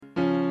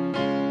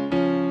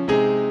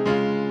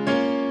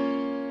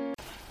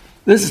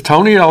This is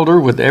Tony Elder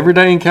with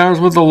Everyday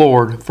Encounters with the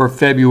Lord for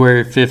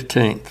February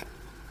 15th.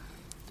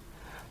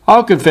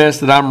 I'll confess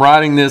that I'm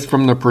writing this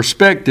from the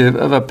perspective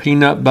of a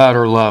peanut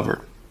butter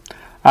lover.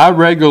 I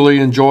regularly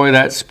enjoy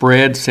that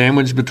spread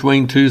sandwiched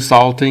between two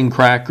saltine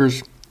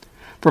crackers.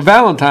 For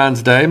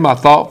Valentine's Day, my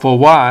thoughtful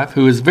wife,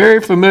 who is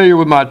very familiar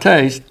with my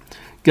taste,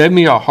 gave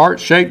me a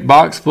heart-shaped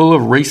box full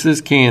of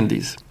Reese's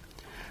candies.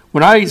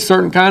 When I eat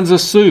certain kinds of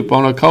soup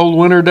on a cold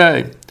winter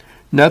day,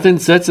 nothing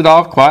sets it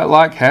off quite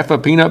like half a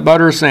peanut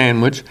butter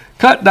sandwich,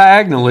 cut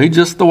diagonally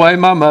just the way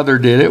my mother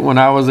did it when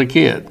I was a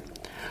kid.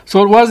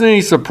 So it wasn't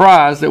any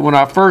surprise that when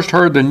I first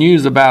heard the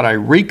news about a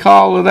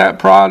recall of that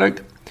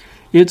product,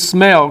 its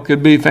smell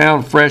could be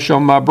found fresh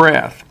on my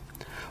breath.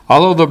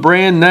 Although the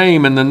brand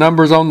name and the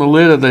numbers on the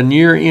lid of the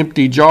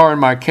near-empty jar in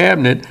my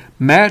cabinet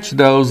matched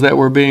those that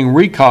were being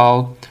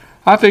recalled,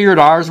 I figured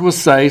ours was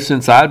safe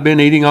since I'd been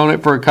eating on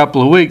it for a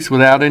couple of weeks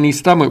without any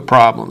stomach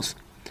problems.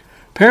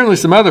 Apparently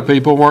some other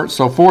people weren't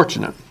so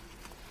fortunate.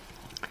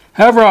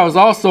 However, I was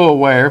also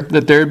aware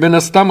that there had been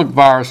a stomach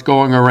virus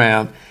going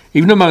around,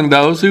 even among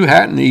those who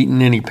hadn't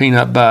eaten any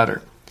peanut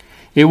butter.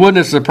 It wouldn't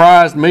have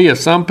surprised me if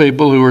some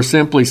people who were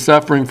simply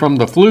suffering from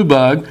the flu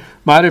bug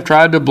might have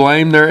tried to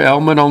blame their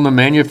ailment on the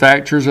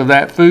manufacturers of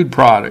that food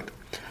product,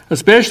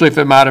 especially if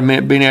it might have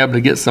meant being able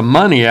to get some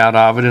money out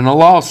of it in a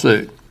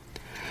lawsuit.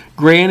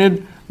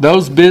 Granted,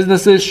 those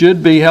businesses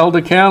should be held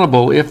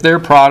accountable if their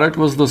product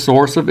was the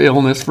source of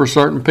illness for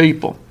certain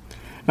people.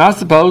 And I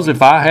suppose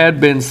if I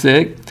had been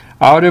sick,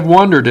 I would have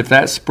wondered if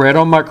that spread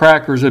on my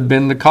crackers had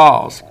been the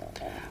cause.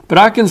 But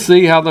I can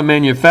see how the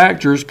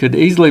manufacturers could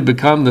easily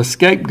become the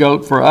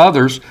scapegoat for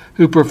others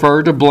who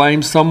prefer to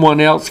blame someone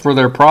else for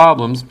their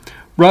problems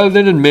rather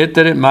than admit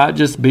that it might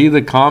just be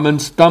the common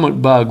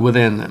stomach bug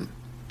within them.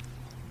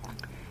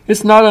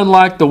 It's not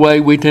unlike the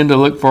way we tend to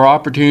look for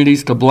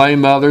opportunities to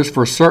blame others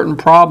for certain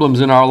problems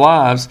in our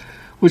lives,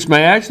 which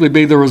may actually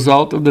be the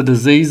result of the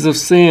disease of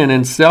sin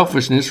and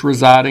selfishness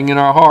residing in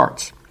our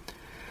hearts.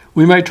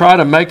 We may try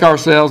to make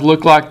ourselves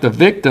look like the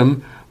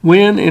victim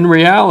when, in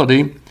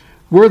reality,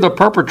 we're the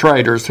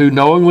perpetrators who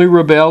knowingly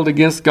rebelled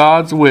against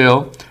God's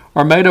will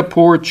or made a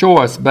poor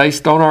choice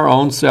based on our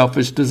own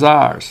selfish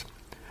desires.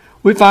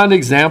 We find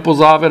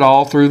examples of it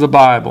all through the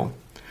Bible.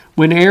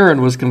 When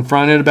Aaron was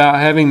confronted about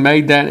having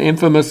made that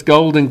infamous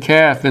golden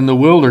calf in the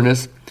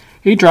wilderness,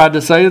 he tried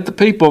to say that the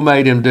people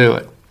made him do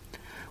it.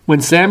 When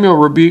Samuel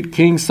rebuked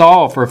King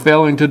Saul for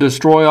failing to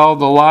destroy all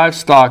the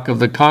livestock of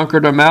the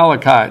conquered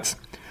Amalekites,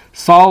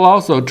 Saul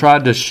also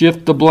tried to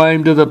shift the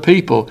blame to the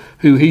people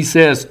who he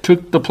says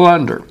took the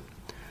plunder.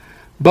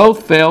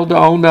 Both failed to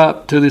own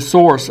up to the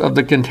source of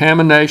the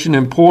contamination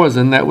and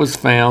poison that was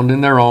found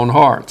in their own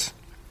hearts.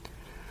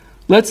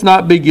 Let's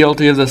not be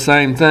guilty of the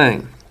same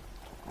thing.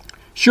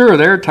 Sure,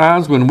 there are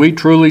times when we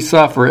truly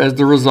suffer as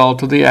the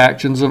result of the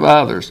actions of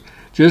others,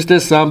 just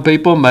as some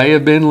people may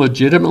have been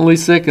legitimately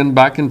sickened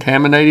by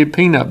contaminated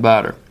peanut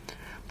butter.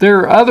 There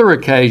are other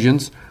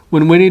occasions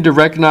when we need to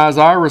recognize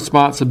our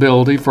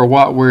responsibility for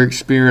what we're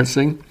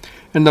experiencing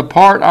and the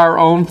part our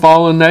own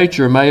fallen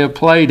nature may have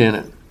played in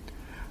it.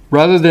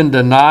 Rather than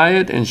deny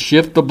it and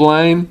shift the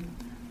blame,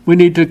 we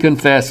need to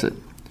confess it.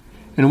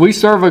 And we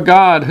serve a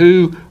God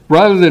who,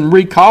 rather than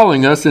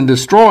recalling us and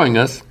destroying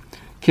us,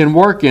 can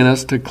work in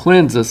us to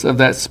cleanse us of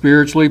that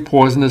spiritually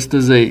poisonous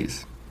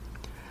disease.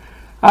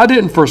 I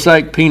didn't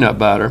forsake peanut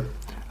butter.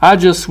 I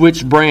just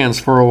switched brands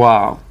for a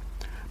while.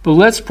 But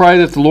let's pray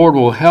that the Lord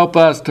will help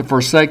us to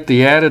forsake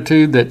the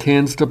attitude that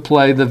tends to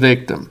play the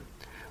victim.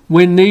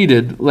 When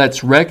needed,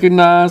 let's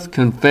recognize,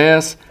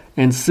 confess,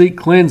 and seek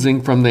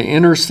cleansing from the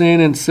inner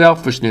sin and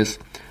selfishness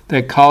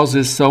that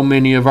causes so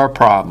many of our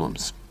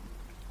problems.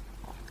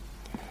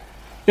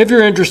 If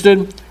you're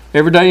interested,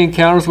 Everyday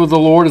Encounters with the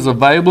Lord is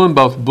available in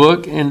both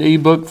book and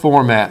ebook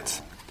formats.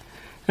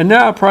 And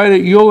now I pray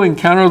that you'll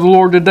encounter the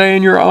Lord today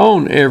in your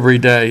own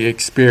everyday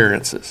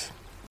experiences.